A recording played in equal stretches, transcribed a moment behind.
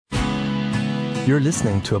You're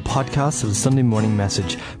listening to a podcast of the Sunday morning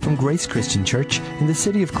message from Grace Christian Church in the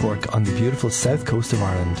city of Cork on the beautiful south coast of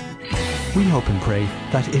Ireland. We hope and pray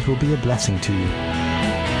that it will be a blessing to you.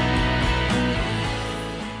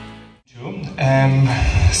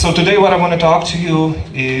 So today what I want to talk to you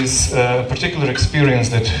is a particular experience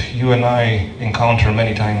that you and I encounter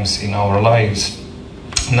many times in our lives.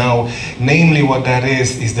 Now, namely what that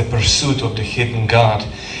is the pursuit of the hidden God.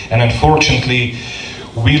 And unfortunately,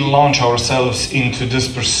 we launch ourselves into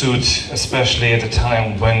this pursuit, especially at a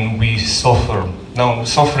time when we suffer. Now,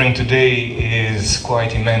 suffering today is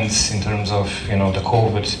quite immense in terms of, the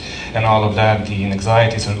COVID and all of that. The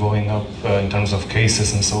anxieties are going up in terms of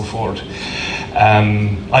cases and so forth.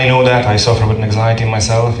 I know that. I suffer with anxiety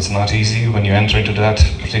myself. It's not easy when you enter into that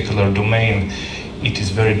particular domain. It is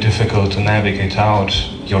very difficult to navigate out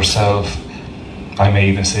yourself. I may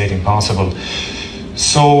even say it impossible.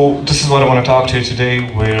 So this is what I want to talk to you today,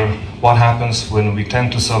 where what happens when we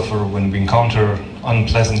tend to suffer, when we encounter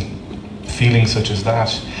unpleasant feelings such as that,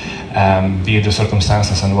 be it the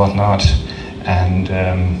circumstances and whatnot, and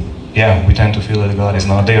we tend to feel that God is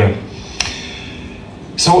not there.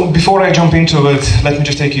 So before I jump into it, let me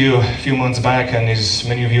just take you a few months back, and as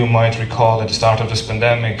many of you might recall, at the start of this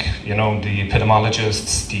pandemic, the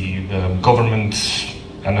epidemiologists, the government,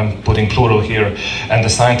 and I'm putting plural here, and the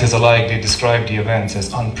scientists alike, they describe the events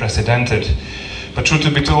as unprecedented. But truth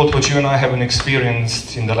to be told, what you and I haven't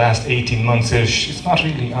experienced in the last 18 months-ish, it's not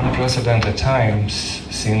really unprecedented times,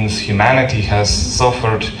 since humanity has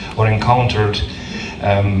suffered or encountered,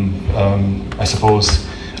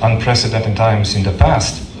 unprecedented times in the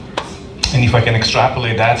past. And if I can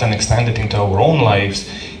extrapolate that and extend it into our own lives,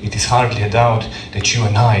 it is hardly a doubt that you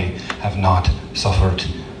and I have not suffered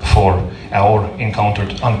before or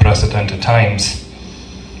encountered unprecedented times.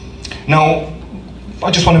 Now, I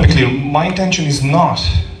just want to be clear, my intention is not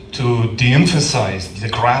to de-emphasize the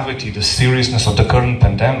gravity, the seriousness of the current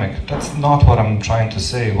pandemic. That's not what I'm trying to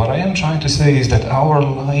say. What I am trying to say is that our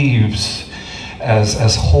lives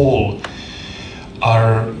as whole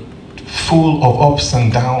are full of ups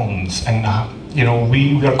and downs, and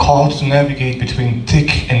we are called to navigate between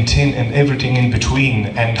thick and thin and everything in between.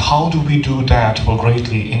 And how do we do that will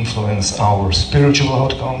greatly influence our spiritual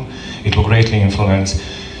outcome. It will greatly influence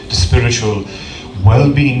the spiritual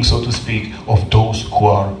well-being, so to speak, of those who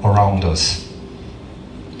are around us.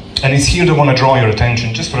 And it's here that I want to draw your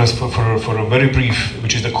attention, just for a very brief,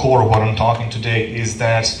 which is the core of what I'm talking today, is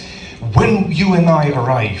that when you and I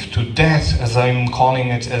arrive to death, as I'm calling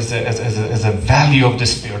it, as a valley of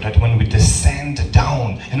despair, that when we descend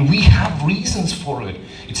down, and we have reasons for it,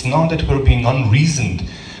 it's not that we're being unreasoned,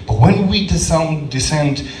 but when we descend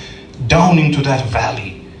down into that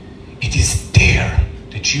valley, it is there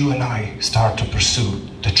that you and I start to pursue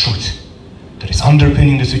the truth that is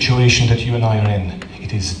underpinning the situation that you and I are in.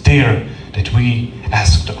 It is there that we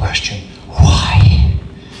ask the question, why?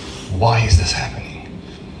 Why is this happening?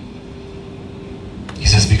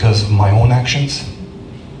 Is this because of my own actions?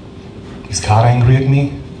 Is God angry at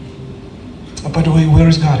me? Oh, by the way, where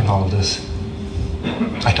is God in all of this?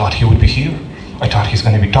 I thought He would be here. I thought He's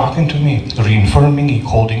going to be talking to me, reaffirming me,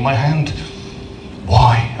 holding my hand.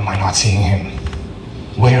 Why am I not seeing Him?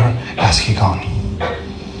 Where has He gone?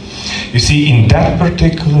 You see, in that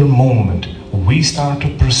particular moment, we start to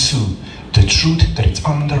pursue the truth that is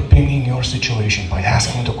underpinning your situation by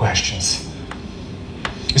asking the questions.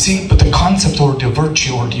 You see, but the concept or the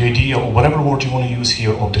virtue or the idea or whatever word you want to use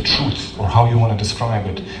here of the truth or how you want to describe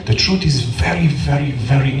it, the truth is very, very,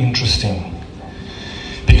 very interesting.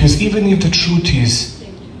 Because even if the truth is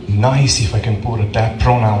nice, if I can put that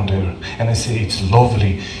pronoun there, and I say it's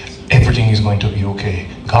lovely, everything is going to be okay.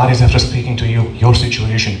 God is after speaking to you, your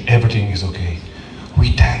situation, everything is okay.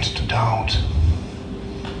 We tend to doubt.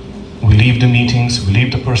 We leave the meetings, we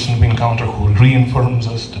leave the person we encounter who reaffirms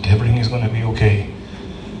us that everything is going to be okay.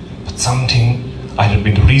 But something, either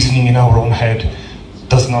with the reasoning in our own head,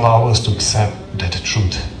 doesn't allow us to accept that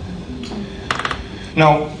truth.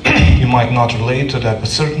 Now, you might not relate to that, but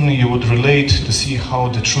certainly you would relate to see how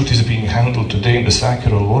the truth is being handled today in the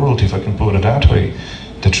secular world, if I can put it that way.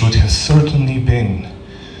 The truth has certainly been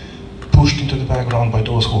pushed into the background by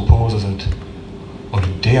those who oppose it. Or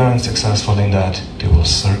if they are unsuccessful in that, they will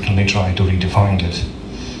certainly try to redefine it.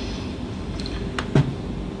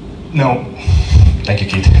 Now, thank you,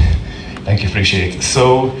 Keith. Thank you, appreciate it.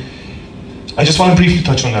 So, I just want to briefly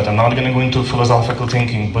touch on that. I'm not going to go into philosophical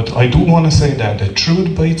thinking, but I do want to say that the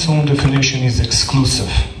truth by its own definition is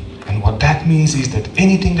exclusive. And what that means is that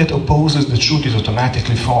anything that opposes the truth is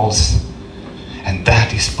automatically false. And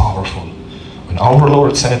that is powerful. When our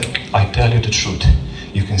Lord said, I tell you the truth,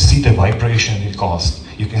 you can see the vibration it caused.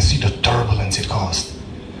 you can see the turbulence it caused.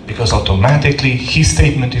 Because automatically his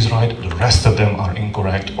statement is right, the rest of them are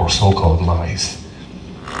incorrect or so-called lies.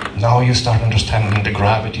 Now you start understanding the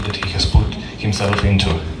gravity that he has put himself into.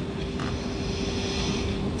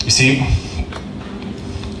 You see,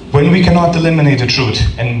 when we cannot eliminate the truth,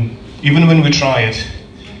 and even when we try it,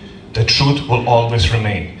 the truth will always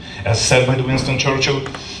remain. As said by Winston Churchill,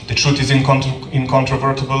 the truth is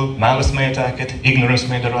incontrovertible, malice may attack it, ignorance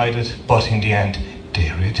may deride it, but in the end,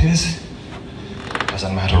 there it is.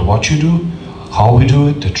 Doesn't matter what you do, how we do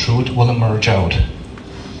it, the truth will emerge out.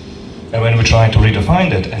 And when we try to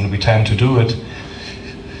redefine it, and we tend to do it,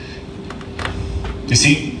 you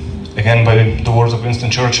see, again by the words of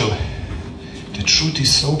Winston Churchill, the truth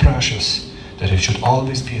is so precious that it should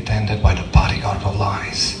always be attended by the bodyguard of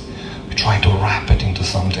lies. We try to wrap it into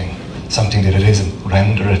something that it isn't,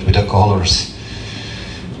 render it with the colors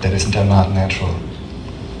that they're not natural.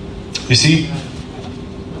 You see,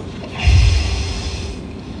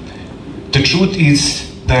 the truth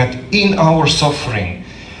is that in our suffering,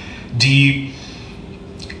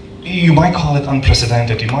 you might call it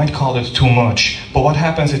unprecedented, you might call it too much, but what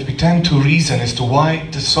happens is we tend to reason as to why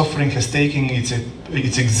the suffering has taken its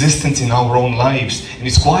existence in our own lives. And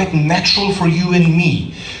it's quite natural for you and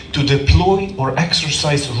me to deploy or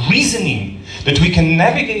exercise reasoning that we can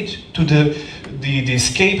navigate to the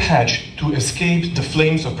escape hatch to escape the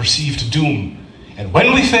flames of perceived doom. And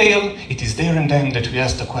when we fail, it is there and then that we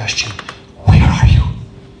ask the question, where are you?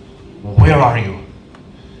 Where are you?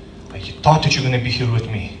 I thought that you're going to be here with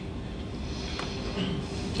me.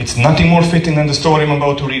 It's nothing more fitting than the story I'm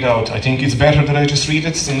about to read out. I think it's better that I just read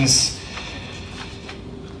it, since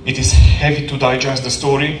it is heavy to digest the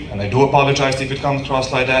story, and I do apologize if it comes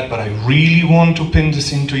across like that, but I really want to pin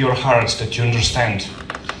this into your hearts that you understand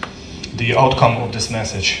the outcome of this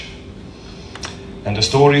message. And the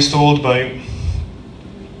story is told by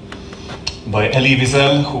Elie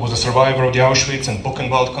Wiesel, who was a survivor of the Auschwitz and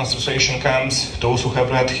Buchenwald concentration camps. Those who have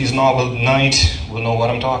read his novel Night will know what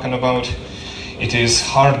I'm talking about. It is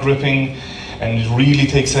heart-gripping, and it really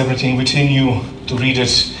takes everything within you to read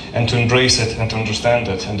it and to embrace it and to understand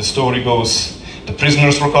it. And the story goes, the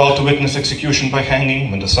prisoners were called to witness execution by hanging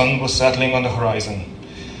when the sun was settling on the horizon.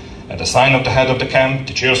 At the sign of the head of the camp,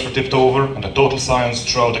 the chairs were tipped over and a total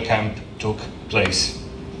silence throughout the camp took place.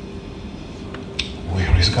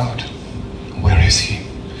 Where is God? Where is he?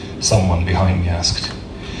 Someone behind me asked.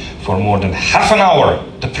 For more than half an hour,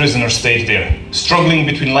 the prisoners stayed there, struggling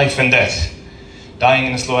between life and death, dying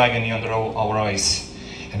in a slow agony under our eyes,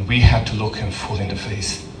 and we had to look him full in the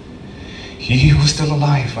face. He was still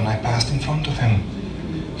alive when I passed in front of him.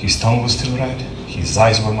 His tongue was still red, his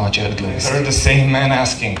eyes were not yet glazed. I heard the same man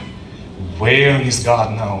asking, where is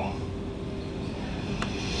God now?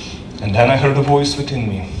 And then I heard a voice within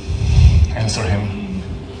me answer him,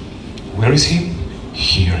 where is he?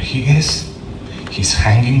 Here he is. He's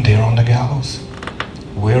hanging there on the gallows.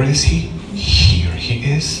 Where is he? Here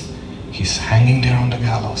he is. He's hanging there on the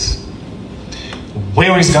gallows.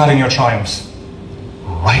 Where is God in your triumphs?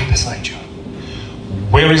 Right beside you.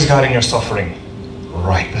 Where is God in your suffering?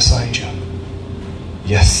 Right beside you.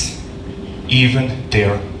 Yes, even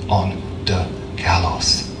there on the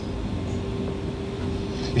gallows.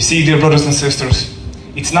 You see, dear brothers and sisters,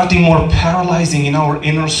 it's nothing more paralyzing in our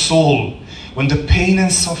inner soul when the pain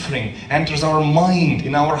and suffering enters our mind,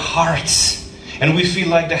 in our hearts, and we feel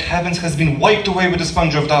like the heavens has been wiped away with a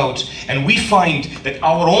sponge of doubt, and we find that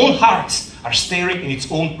our own hearts are staring in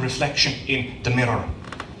its own reflection in the mirror.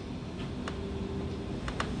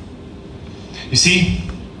 You see,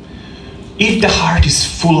 if the heart is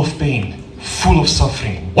full of pain, full of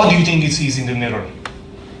suffering, what do you think it sees in the mirror?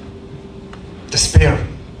 Despair.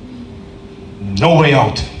 No way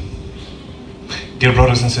out. Dear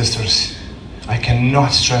brothers and sisters, I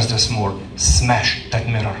cannot stress this more. Smash that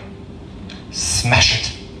mirror. Smash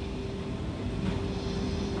it.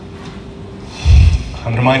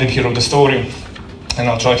 I'm reminded here of the story, and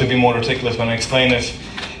I'll try to be more articulate when I explain it.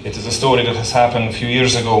 It is a story that has happened a few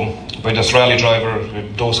years ago by this rally driver.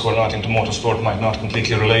 Those who are not into motorsport might not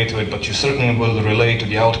completely relate to it, but you certainly will relate to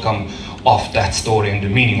the outcome of that story and the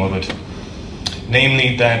meaning of it.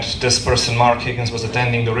 Namely, that this person, Mark Higgins, was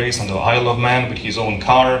attending the race on the Isle of Man with his own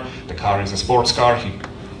car. The car is a sports car. He,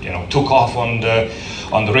 took off on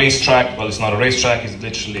the racetrack. Well, it's not a racetrack. It's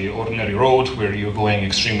literally ordinary road where you're going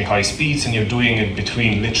extremely high speeds and you're doing it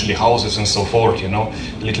between literally houses and so forth.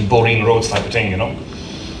 Little boring roads type of thing.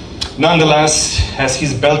 Nonetheless, as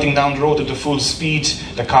he's belting down the road at the full speed,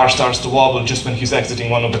 the car starts to wobble just when he's exiting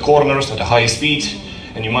one of the corners at a high speed,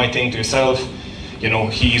 and you might think to yourself,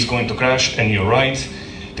 he is going to crash, and you're right.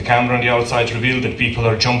 The camera on the outside revealed that people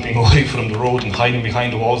are jumping away from the road and hiding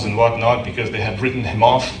behind the walls and whatnot because they have written him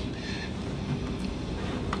off.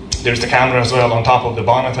 There's the camera as well on top of the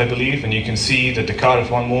bonnet, I believe, and you can see that the car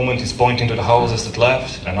at one moment is pointing to the houses at the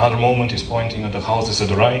left, another moment is pointing at the houses to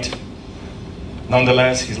the right.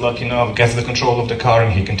 Nonetheless, he's lucky enough, gets the control of the car,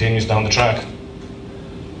 and he continues down the track.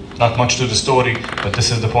 Not much to the story, but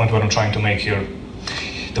this is the point what I'm trying to make here.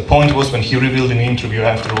 The point was when he revealed in the interview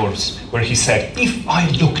afterwards, where he said, if I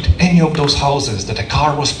looked any of those houses that the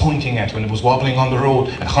car was pointing at when it was wobbling on the road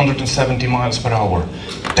at 170 miles per hour,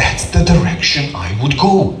 that's the direction I would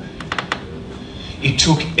go. It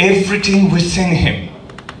took everything within him.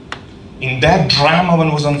 In that drama when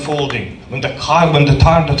it was unfolding, when the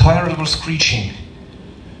tires were screeching,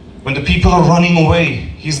 when the people are running away,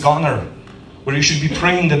 he's goner, where you should be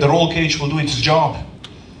praying that the roll cage will do its job.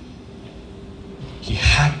 He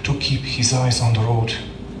had to keep his eyes on the road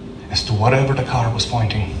as to whatever the car was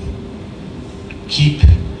pointing. Keep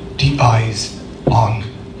the eyes on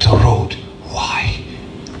the road. Why?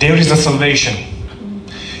 There is the salvation.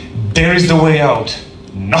 There is the way out.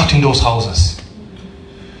 Not in those houses.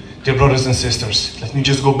 Dear brothers and sisters, let me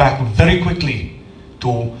just go back very quickly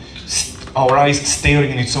to our eyes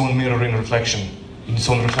staring in its own mirror in reflection.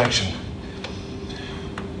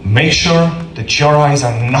 Make sure that your eyes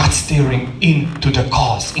are not staring into the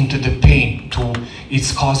cause, into the pain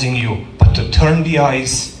it's causing you, but to turn the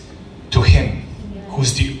eyes to Him,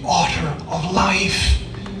 who's the author of life.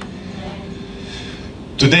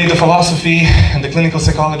 Today the philosophy and the clinical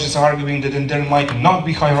psychologists are arguing that there might not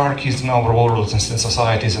be hierarchies in our worlds and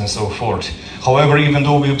societies and so forth. However, even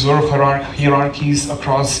though we observe hierarchies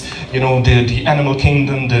across, the animal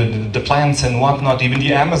kingdom, the plants and whatnot, even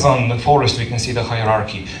the Amazon the forest, we can see the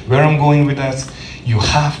hierarchy. Where I'm going with that, you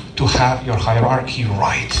have to have your hierarchy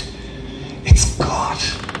right. It's God,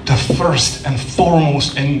 the first and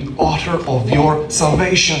foremost and author of your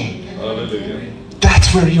salvation. Hallelujah.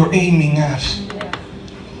 That's where you're aiming at.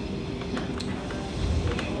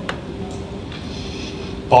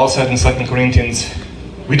 Paul said in 2 Corinthians,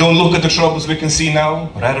 we don't look at the troubles we can see now,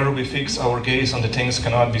 rather we fix our gaze on the things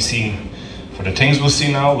cannot be seen. For the things we'll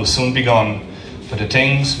see now will soon be gone, for the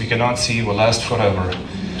things we cannot see will last forever.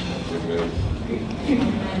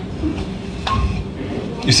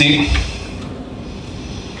 You see,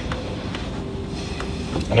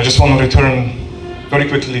 and I just want to return very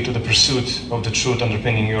quickly to the pursuit of the truth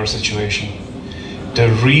underpinning your situation. The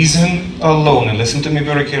reason alone, and listen to me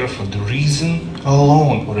very carefully, the reason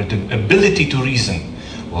alone, or the ability to reason,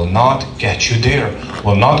 will not get you there,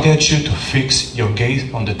 will not get you to fix your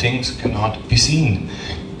gaze on the things cannot be seen.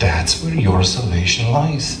 That's where your salvation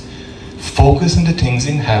lies. Focus on the things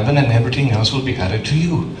in heaven and everything else will be added to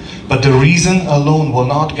you. But the reason alone will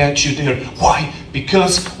not get you there. Why?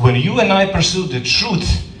 Because when you and I pursue the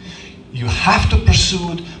truth, you have to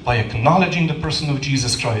pursue it by acknowledging the person of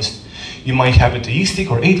Jesus Christ. You might have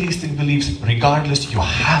atheistic or atheistic beliefs. Regardless, you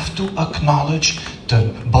have to acknowledge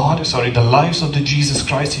the lives of the Jesus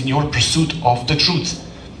Christ in your pursuit of the truth.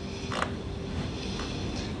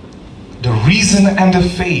 The reason and the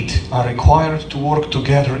faith are required to work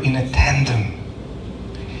together in a tandem.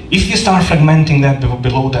 If you start fragmenting that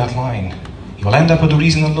below that line, you will end up with the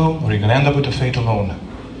reason alone, or you're going to end up with the faith alone.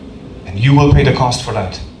 And you will pay the cost for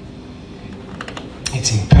that.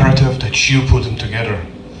 It's imperative that you put them together.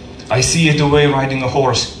 I see it the way riding a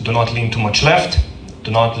horse. Do not lean too much left.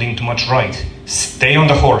 Do not lean too much right. Stay on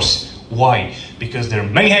the horse. Why? Because there are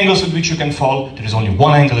many angles with which you can fall. There is only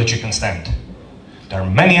one angle that you can stand. There are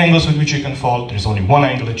many angles with which you can fall. There is only one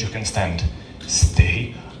angle that you can stand.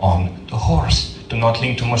 Stay on the horse. Do not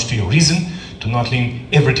lean too much to your reason. Do not lean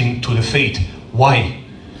everything to the faith. Why?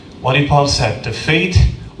 What did Paul said? The faith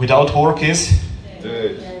without work is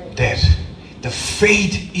dead. The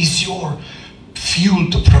faith is your fuel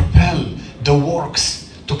to propel the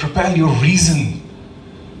works, to propel your reason.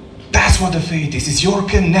 That's what the faith is. It's your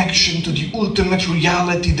connection to the ultimate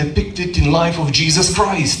reality depicted in life of Jesus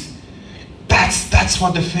Christ. That's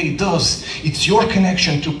what the faith does. It's your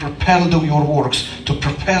connection to propel your works, to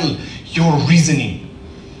propel your reasoning.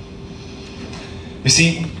 You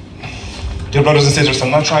see, dear brothers and sisters,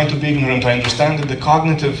 I'm not trying to be ignorant. I understand that the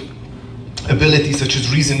cognitive ability such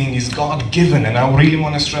as reasoning is God-given, and I really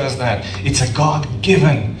want to stress that. It's a God-given,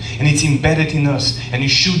 and it's embedded in us, and it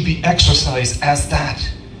should be exercised as that.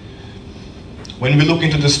 When we look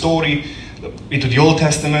into the story, into the Old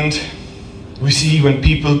Testament, we see when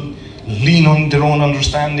people lean on their own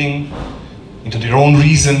understanding, into their own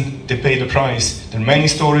reason, they pay the price. There are many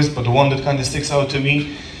stories, but the one that kind of sticks out to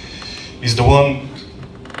me is the one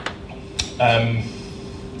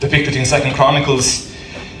depicted in 2 Chronicles.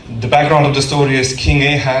 The background of the story is King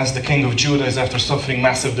Ahaz, the king of Judah, is after suffering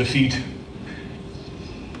massive defeat.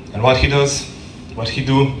 And what he do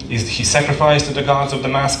is he sacrificed to the gods of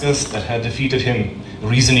Damascus that had defeated him,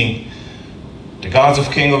 reasoning, the gods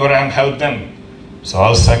of King of Aram helped them, so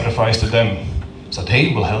I'll sacrifice to them, so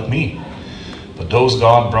they will help me. But those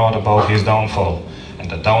God brought about his downfall, and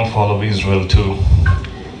the downfall of Israel too.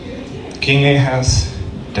 King Ahaz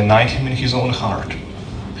denied him in his own heart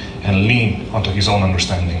and leaned onto his own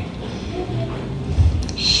understanding.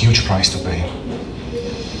 Huge price to pay.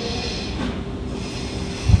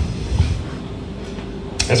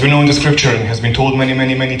 As we know in the scripture, it has been told many,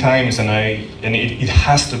 many, many times, and it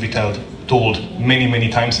has to be told many, many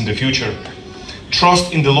times in the future.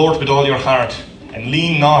 Trust in the Lord with all your heart, and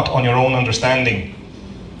lean not on your own understanding.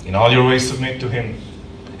 In all your ways submit to him,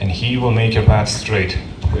 and he will make your path straight.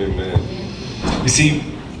 Amen. You see,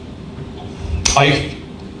 I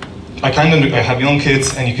have young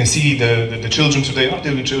kids, and you can see the children today, not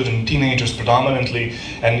even children, teenagers predominantly,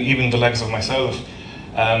 and even the likes of myself.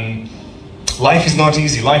 Life is not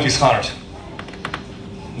easy, life is hard.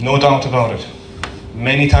 No doubt about it.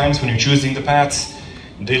 Many times when you're choosing the paths,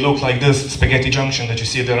 they look like this spaghetti junction that you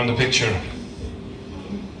see there on the picture.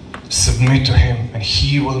 Submit to him, and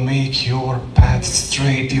he will make your path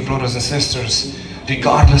straight, dear brothers and sisters,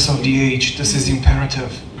 regardless of the age. This is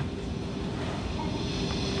imperative.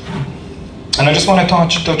 And I just want to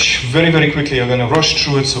touch very, very quickly. I'm going to rush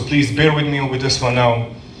through it, so please bear with me with this one now.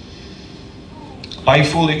 I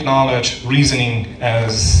fully acknowledge reasoning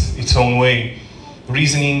as its own way.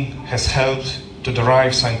 Reasoning has helped to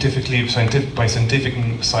derive by scientific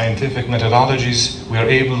methodologies. We are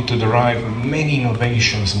able to derive many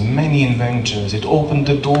innovations, many inventions. It opened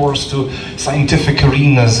the doors to scientific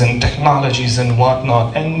arenas and technologies and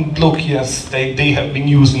whatnot. And look, yes, they have been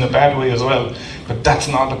used in a bad way as well. But that's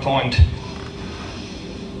not the point.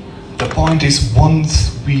 The point is,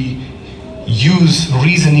 once we use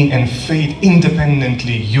reasoning and faith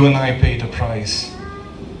independently, you and I pay the price.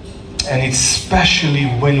 And it's especially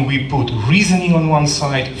when we put reasoning on one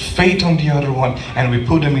side, faith on the other one, and we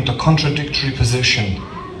put them into contradictory position,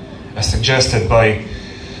 as suggested by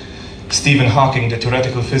Stephen Hawking, the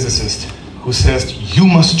theoretical physicist, who says you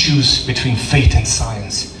must choose between faith and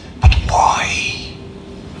science. But why?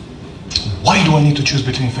 Why do I need to choose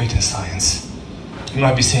between faith and science? You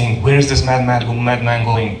might be saying, where is this madman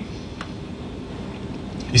going?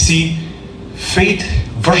 You see, faith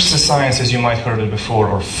versus science, as you might have heard it before,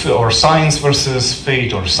 or science versus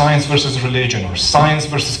faith, or science versus religion, or science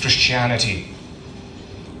versus Christianity.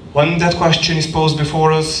 When that question is posed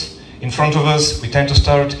before us, in front of us, we tend to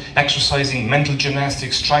start exercising mental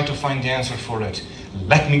gymnastics, try to find the answer for it.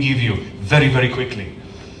 Let me give you, very, very quickly.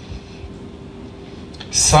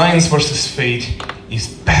 Science versus faith is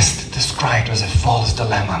best described as a false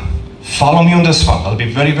dilemma. Follow me on this one. I'll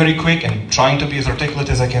be very, very quick and trying to be as articulate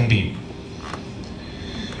as I can be.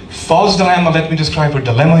 False dilemma, let me describe what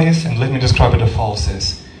dilemma is, and let me describe what the false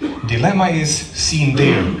is. Dilemma is seen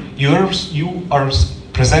there. You are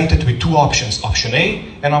presented with two options, option A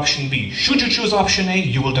and option B. Should you choose option A,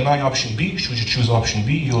 you will deny option B. Should you choose option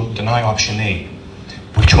B, you'll deny option A.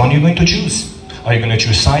 Which one are you going to choose? Are you going to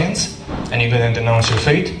choose science, and you're going to denounce your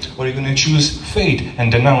faith? Or are you going to choose faith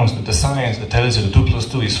and denounce that the science that tells you that 2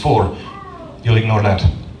 + 2 is 4? You'll ignore that.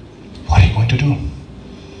 What are you going to do?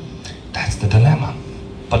 That's the dilemma.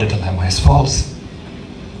 But the dilemma is false.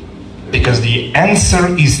 Because the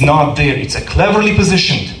answer is not there. It's a cleverly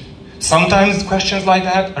positioned. Sometimes questions like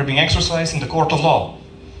that are being exercised in the court of law.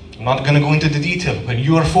 I'm not going to go into the detail, but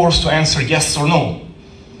you are forced to answer yes or no.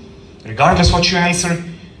 Regardless what you answer,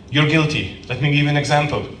 you're guilty. Let me give you an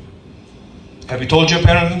example. Have you told your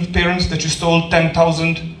parents that you stole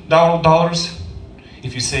 $10,000?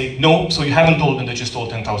 If you say no, so you haven't told them that you stole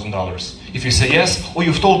 $10,000. If you say yes, or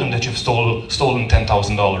you've told them that you've stolen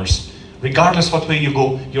 $10,000. Regardless what way you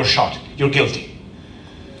go, you're shot. You're guilty.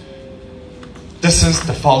 This is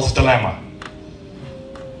the false dilemma.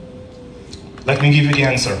 Let me give you the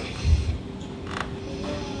answer.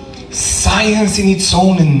 Science in its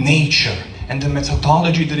own nature, and the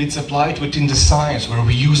methodology that it's applied within the science, where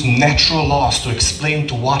we use natural laws to explain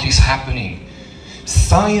to what is happening.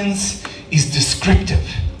 Science is descriptive.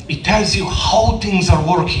 It tells you how things are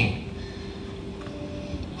working.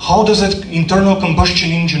 How does an internal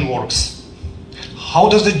combustion engine works? How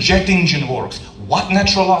does the jet engine works? What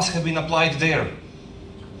natural laws have been applied there?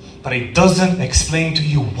 But it doesn't explain to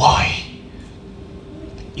you why.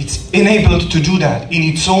 It's enabled to do that in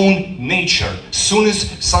its own nature. Soon as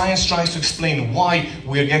science tries to explain why,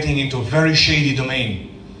 we are getting into a very shady domain.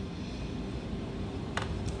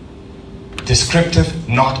 Descriptive,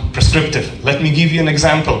 not prescriptive. Let me give you an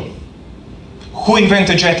example. Who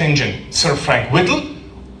invented jet engine? Sir Frank Whittle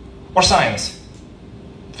or science?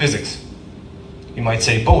 Physics. You might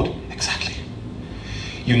say both. Exactly.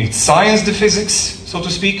 You need science, the physics, so to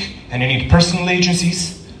speak, and you need personal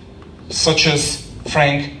agencies, such as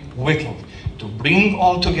Frank Whittle, to bring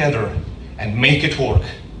all together and make it work,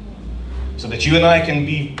 so that you and I can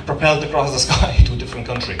be propelled across the sky to a different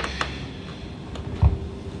country.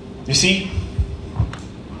 You see,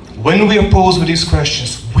 when we are posed with these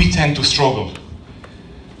questions, we tend to struggle.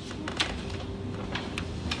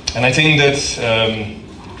 And I think that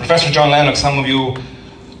Professor John Lennox, some of you,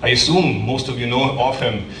 I assume most of you know of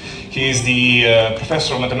him. He is the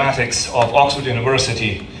professor of mathematics of Oxford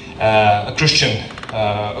University, a Christian,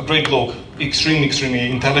 a great bloke, extremely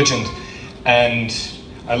intelligent. And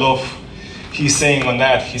I love he's saying on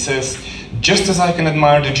that, he says, just as I can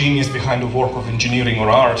admire the genius behind the work of engineering or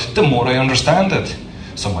art, the more I understand it.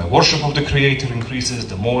 So my worship of the Creator increases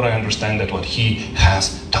the more I understand that what He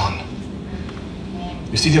has done.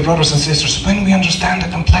 You see, dear brothers and sisters, when we understand the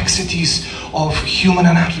complexities of human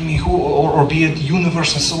anatomy, or be it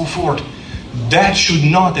universe and so forth, that should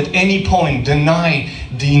not at any point deny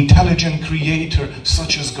the intelligent Creator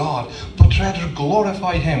such as God, but rather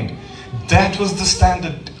glorify Him. That was the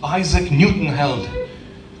standard Isaac Newton held.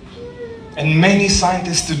 And many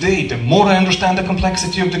scientists today, the more I understand the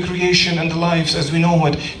complexity of the creation and the lives as we know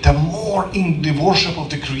it, the more in the worship of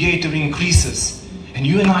the Creator increases. And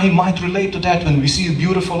you and I might relate to that when we see a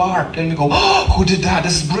beautiful art and we go, oh, who did that?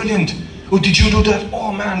 This is brilliant. Oh, did you do that?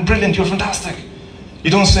 Oh man, brilliant, you're fantastic. You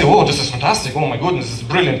don't say, oh, this is fantastic. Oh my goodness, this is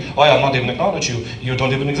brilliant. Oh, I'll not even acknowledge you. You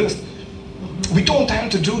don't even exist. We don't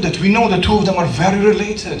tend to do that. We know the two of them are very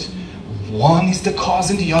related. One is the cause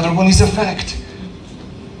and the other one is effect.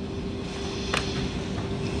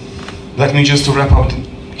 Let me just to wrap up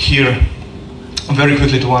here very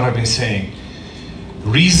quickly to what I've been saying.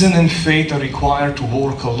 Reason and faith are required to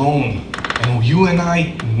work alone. And you and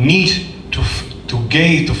I need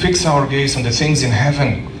to fix our gaze on the things in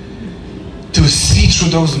heaven. To see through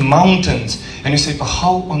those mountains. And you say, but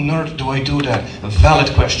how on earth do I do that? A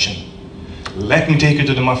valid question. Let me take you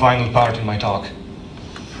to my final part in my talk.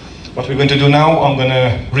 What we're going to do now, I'm going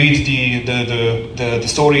to read the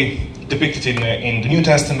story depicted in the New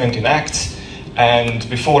Testament, in Acts. And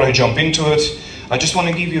before I jump into it, I just want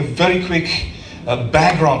to give you a very quick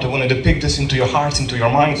background. I want to depict this into your hearts, into your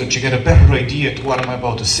minds, that you get a better idea to what I'm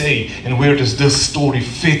about to say and where does this story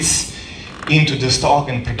fits into this talk,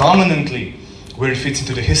 and predominantly where it fits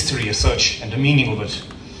into the history as such and the meaning of it.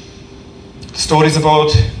 The story is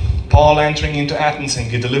about Paul entering into Athens and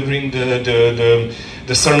delivering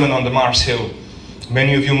the sermon on the Mars Hill.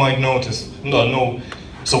 Many of you might know.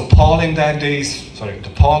 So Paul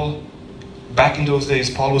back in those days,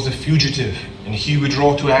 Paul was a fugitive, and he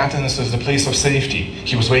withdrew to Athens as the place of safety.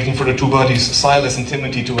 He was waiting for the two buddies, Silas and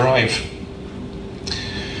Timothy, to arrive.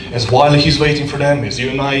 As while he's waiting for them, as you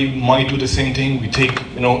and I might do the same thing, we take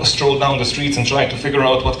a stroll down the streets and try to figure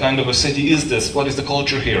out what kind of a city is this, what is the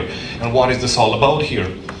culture here, and what is this all about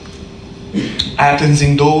here. Athens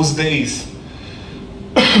in those days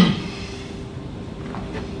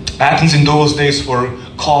were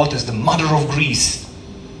called as the mother of Greece,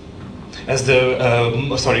 as the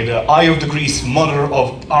eye of the Greece, mother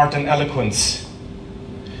of art and eloquence.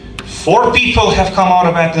 4 people have come out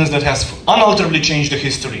of Athens that has unalterably changed the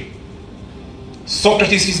history.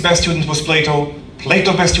 Socrates' best student was Plato.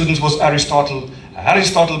 Plato's best student was Aristotle.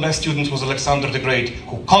 Aristotle's best student was Alexander the Great,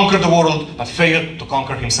 who conquered the world but failed to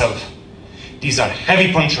conquer himself. These are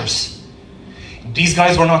heavy punchers. These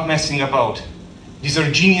guys were not messing about. These are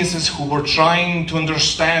geniuses who were trying to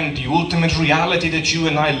understand the ultimate reality that you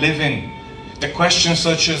and I live in. The questions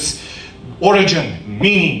such as origin,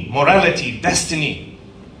 meaning, morality, destiny.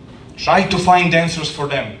 Try to find answers for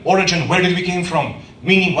them. Origin, where did we came from?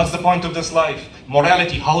 Meaning, what's the point of this life?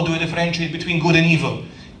 Morality, how do I differentiate between good and evil?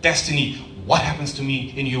 Destiny, what happens to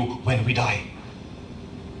me and you when we die?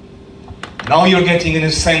 Now you're getting, in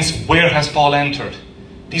a sense, where has Paul entered?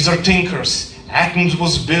 These are thinkers. Athens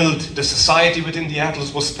was built, the society within the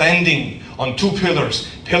Athens was standing on 2 pillars.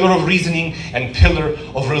 Pillar of reasoning and pillar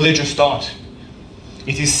of religious thought.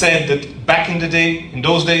 It is said that back in the day, in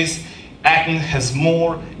those days, Athens has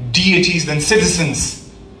more deities than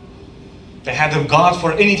citizens. They had a god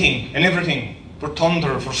for anything and everything. For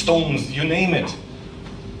thunder, for stones, you name it.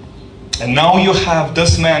 And now you have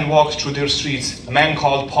this man walks through their streets, a man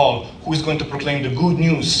called Paul, who is going to proclaim the good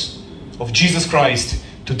news of Jesus Christ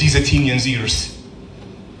to these Athenians' ears.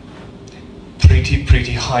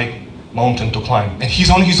 Pretty high mountain to climb. And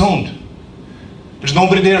he's on his own. There's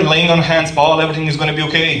nobody there laying on hands, Paul, everything is going to be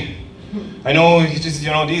okay. I know,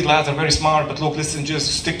 these lads are very smart, but look, listen,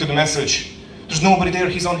 just stick to the message. There's nobody there.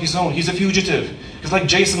 He's on his own. He's a fugitive. He's like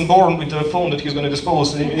Jason Bourne with the phone that he's going to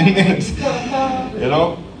dispose in minutes. You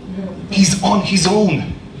know? He's on his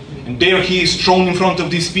own. And there he is thrown in front of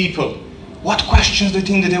these people. What questions do you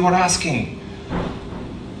think that they were asking?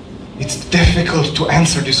 It's difficult to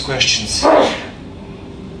answer these questions.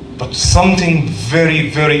 But something very,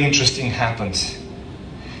 very interesting happened.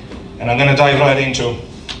 And I'm going to dive right into.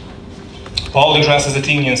 Paul addresses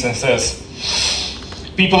Athenians and says,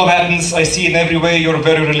 "People of Athens, I see in every way you're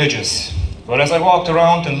very religious. For as I walked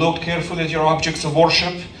around and looked carefully at your objects of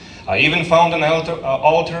worship, I even found an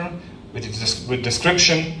altar with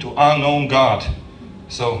description to unknown God.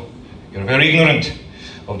 So, you're very ignorant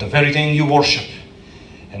of the very thing you worship.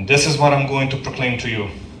 And this is what I'm going to proclaim to you.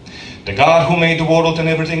 The God who made the world and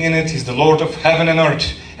everything in it is the Lord of heaven and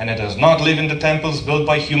earth, and it does not live in the temples built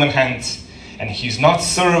by human hands. And he is not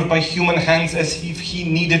served by human hands as if he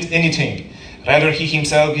needed anything. Rather, he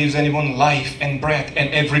himself gives anyone life and breath and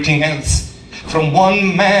everything else. From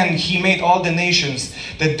one man he made all the nations,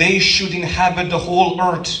 that they should inhabit the whole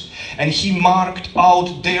earth. And he marked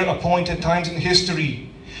out their appointed times in history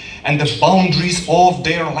and the boundaries of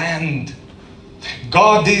their land.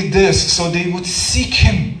 God did this so they would seek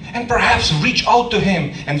him and perhaps reach out to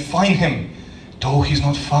him and find him, though he's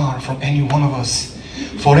not far from any one of us.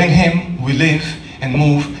 For in him we live and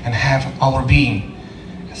move and have our being.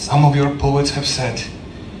 As some of your poets have said,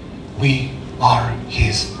 we are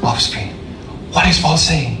his offspring." What is Paul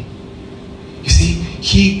saying? You see,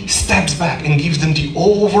 he steps back and gives them the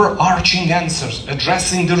overarching answers,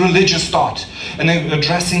 addressing the religious thought and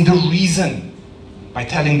addressing the reason by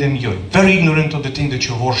telling them you're very ignorant of the thing that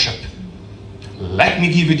you worship. Let me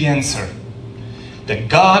give you the answer. The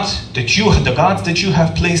gods that you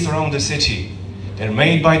have placed around the city, they're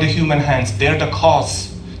made by the human hands. They're the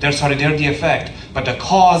cause. They're the effect. But the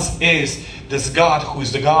cause is this God who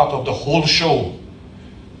is the God of the whole show.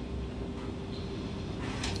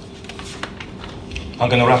 I'm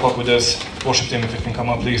going to wrap up with this. Worship team, if you can come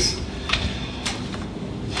up, please.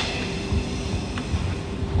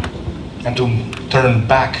 And to turn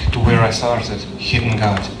back to where I started, hidden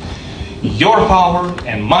God. Your power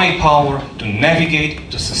and my power to navigate,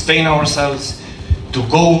 to sustain ourselves, to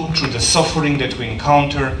go through the suffering that we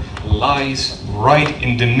encounter lies right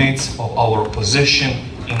in the midst of our position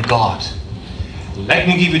in God. Let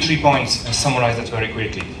me give you 3 points and summarize that very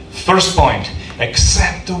quickly. First point,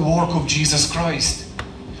 accept the work of Jesus Christ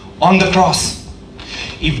on the cross.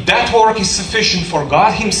 If that work is sufficient for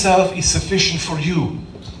God himself, is sufficient for you.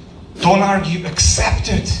 Don't argue, accept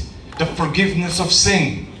it. The forgiveness of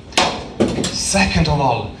sin. Second of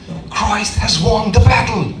all, Christ has won the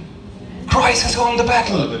battle. Christ has won the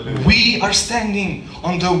battle. We are standing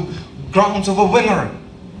on the grounds of a winner.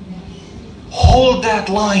 Hold that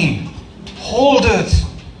line. Hold it.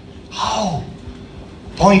 How?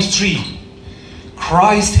 Point 3.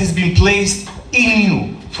 Christ has been placed in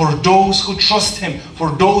you for those who trust him,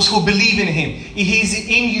 for those who believe in him. He is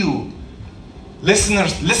in you.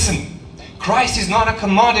 Listeners, listen. Christ is not a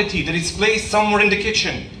commodity that is placed somewhere in the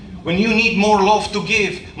kitchen. When you need more love to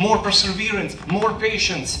give, more perseverance, more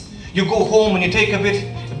patience, you go home and you take a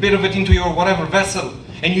bit of it into your whatever vessel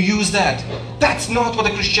and you use that. That's not what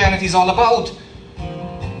the Christianity is all about.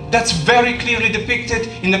 That's very clearly depicted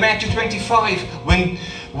in the Matthew 25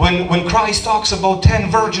 when Christ talks about 10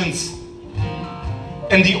 virgins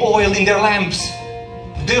and the oil in their lamps.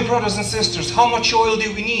 Dear brothers and sisters, how much oil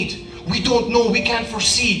do we need? We don't know. We can't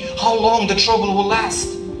foresee how long the trouble will last.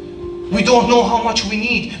 We don't know how much we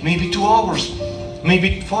need. Maybe 2 hours,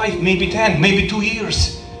 maybe 5, maybe 10, maybe 2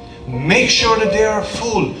 years. Make sure that they are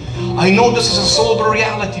full. I know this is a sober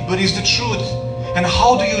reality, but it's the truth. And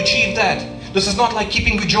how do you achieve that? This is not like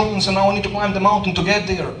keeping the Jones and now I need to climb the mountain to get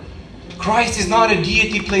there. Christ is not a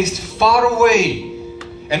deity placed far away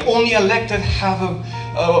and only elected have an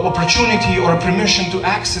opportunity or a permission to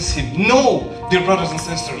access him. No, dear brothers and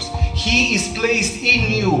sisters, he is placed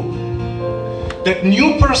in you. That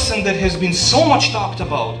new person that has been so much talked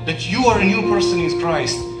about, that you are a new person in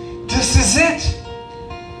Christ. This is it.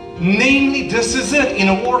 Namely, this is it. In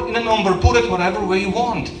a word, in a number, put it whatever way you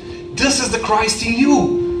want. This is the Christ in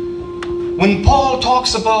you. When Paul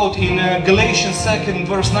talks about in Galatians 2,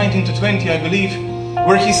 verse 19 to 20, I believe,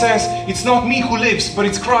 where he says, it's not me who lives, but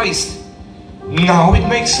it's Christ. Now it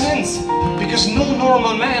makes sense. Because no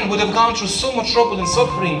normal man would have gone through so much trouble and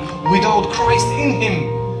suffering without Christ in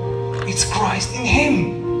him. It's Christ in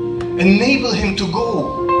him. Enable him to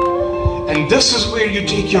go. And this is where you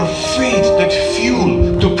take your faith, that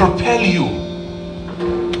fuel, to propel you.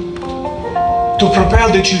 To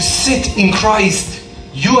propel that you sit in Christ.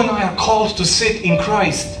 You and I are called to sit in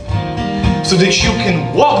Christ. so that you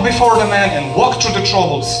can walk before the man and walk through the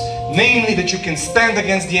troubles, namely that you can stand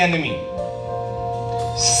against the enemy.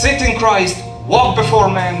 Sit in Christ, walk before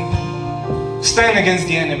man, stand against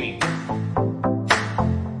the enemy.